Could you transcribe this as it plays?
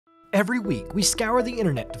Every week, we scour the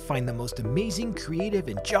internet to find the most amazing, creative,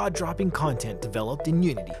 and jaw-dropping content developed in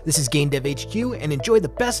Unity. This is GameDevHQ, and enjoy the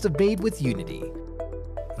best of Made with Unity.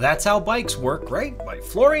 That's How Bikes Work, right? By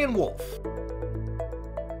Florian Wolf.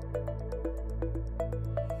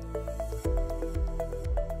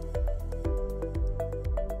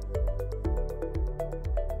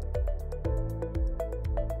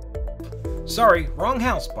 Sorry, wrong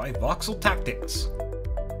house by Voxel Tactics.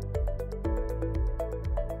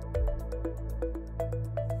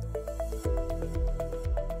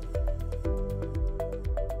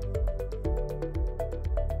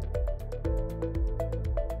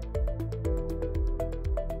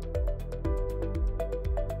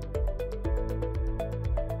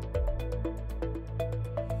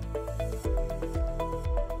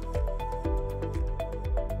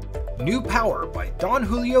 New Power by Don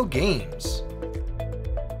Julio Games.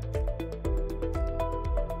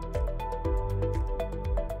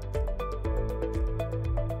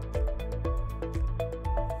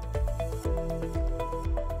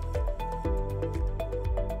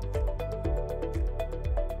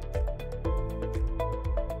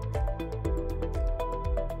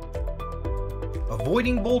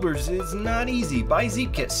 Avoiding Boulders is Not Easy by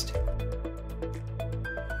Zeepkist.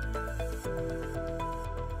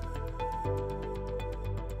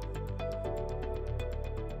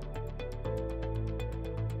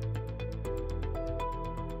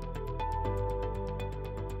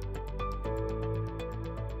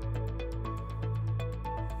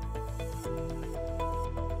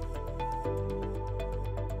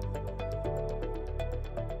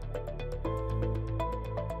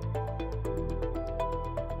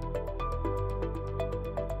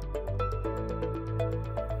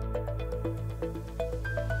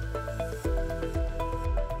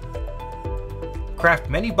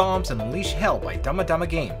 Craft Many Bombs and Unleash Hell by Dumma Dumma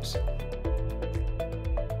Games.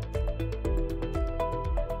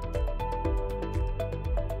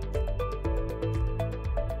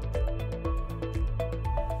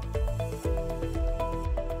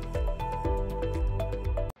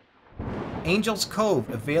 Angel's Cove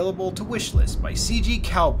available to wishlist by CG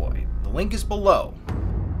Cowboy. The link is below.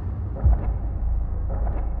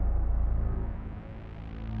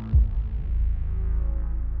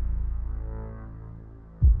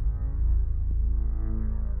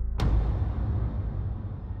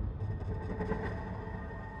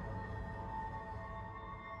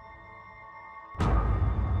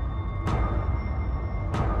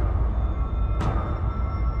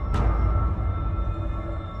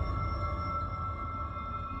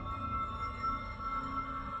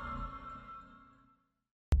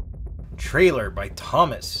 Trailer by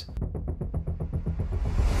Thomas.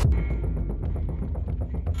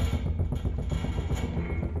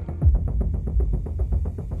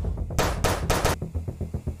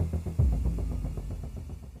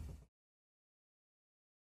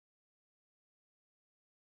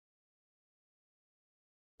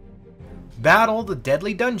 Battle the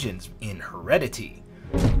Deadly Dungeons in Heredity.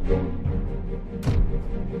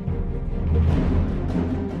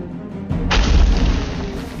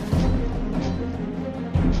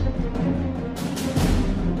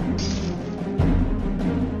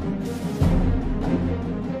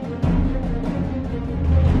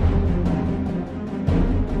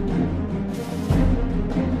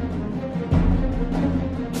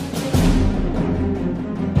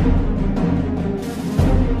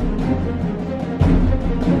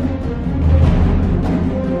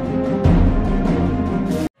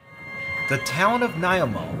 The Town of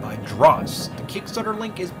Niamh by Dross. The Kickstarter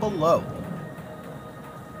link is below.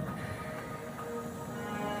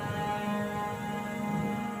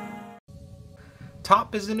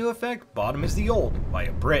 Top is the new effect, bottom is the old by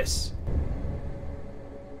Abyss.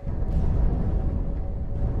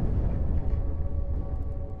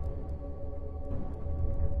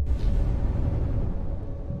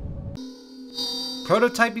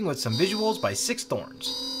 Prototyping with some visuals by Six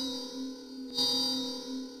Thorns.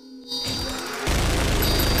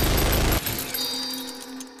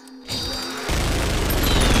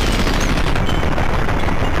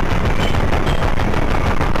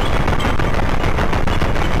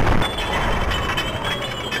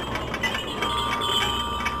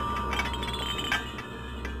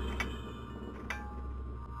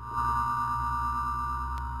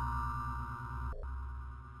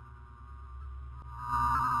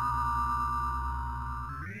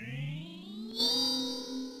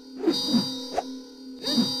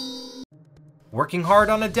 Working Hard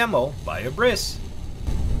on a Demo by Abyss.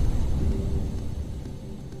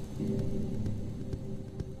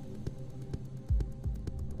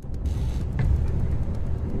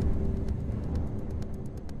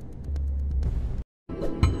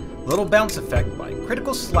 Little Bounce Effect by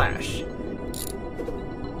Critical Slash.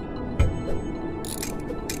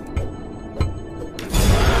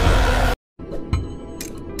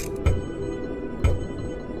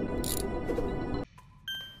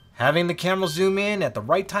 Having the camera zoom in at the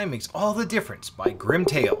right time makes all the difference by Grim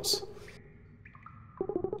Tales.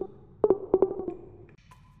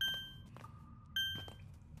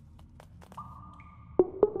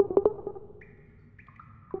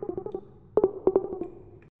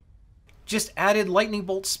 Just added lightning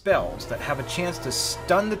bolt spells that have a chance to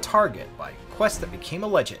stun the target by Quest that became a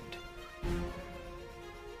legend.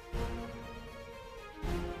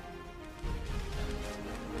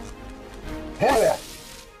 Horror!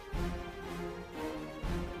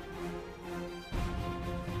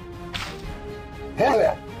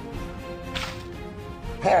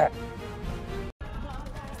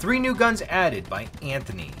 3 new guns added by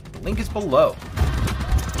Anthony. The link is below.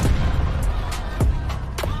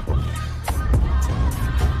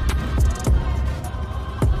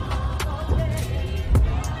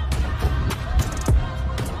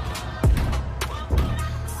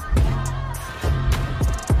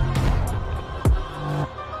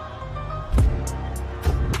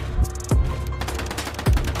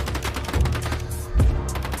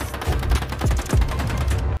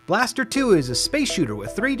 Blaster 2 is a space shooter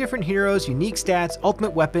with 3 different heroes, unique stats,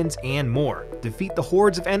 ultimate weapons, and more. Defeat the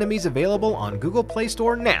hordes of enemies available on Google Play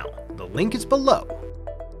Store now. The link is below.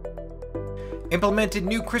 Implemented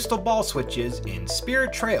new crystal ball switches in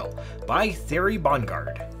Spirit Trail by Theory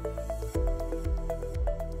Bongard.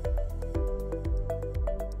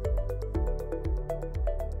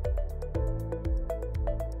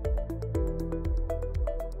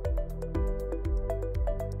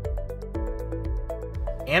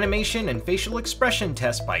 Animation and facial expression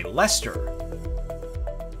test by Lester.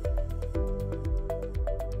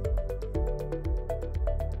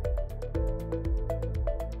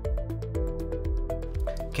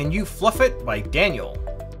 Can You Fluff It by Daniel.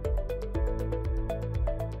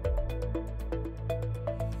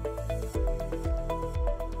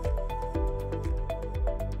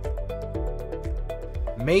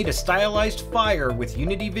 Made a stylized fire with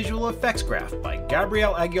Unity Visual Effects Graph by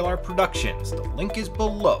Gabriel Aguilar Productions. The link is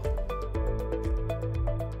below.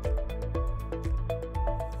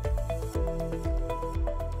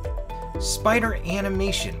 Spider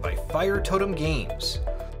Animation by Fire Totem Games.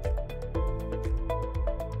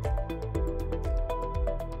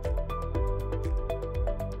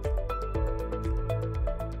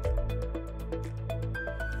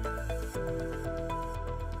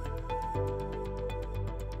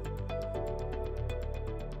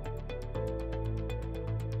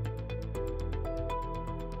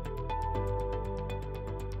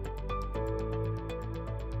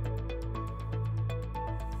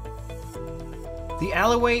 The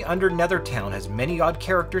Alleyway Under Nethertown has many odd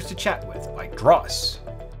characters to chat with by Dross.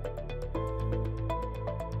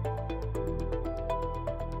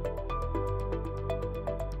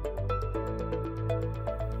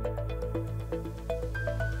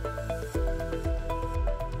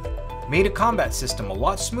 Made a combat system a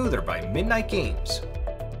lot smoother by Midnight Games.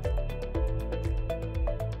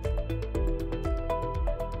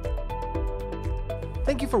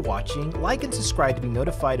 Thank you for watching. Like and subscribe to be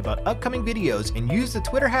notified about upcoming videos, and use the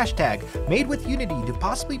Twitter hashtag MadeWithUnity to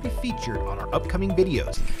possibly be featured on our upcoming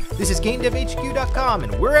videos. This is GameDevHQ.com,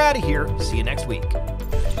 and we're out of here. See you next week.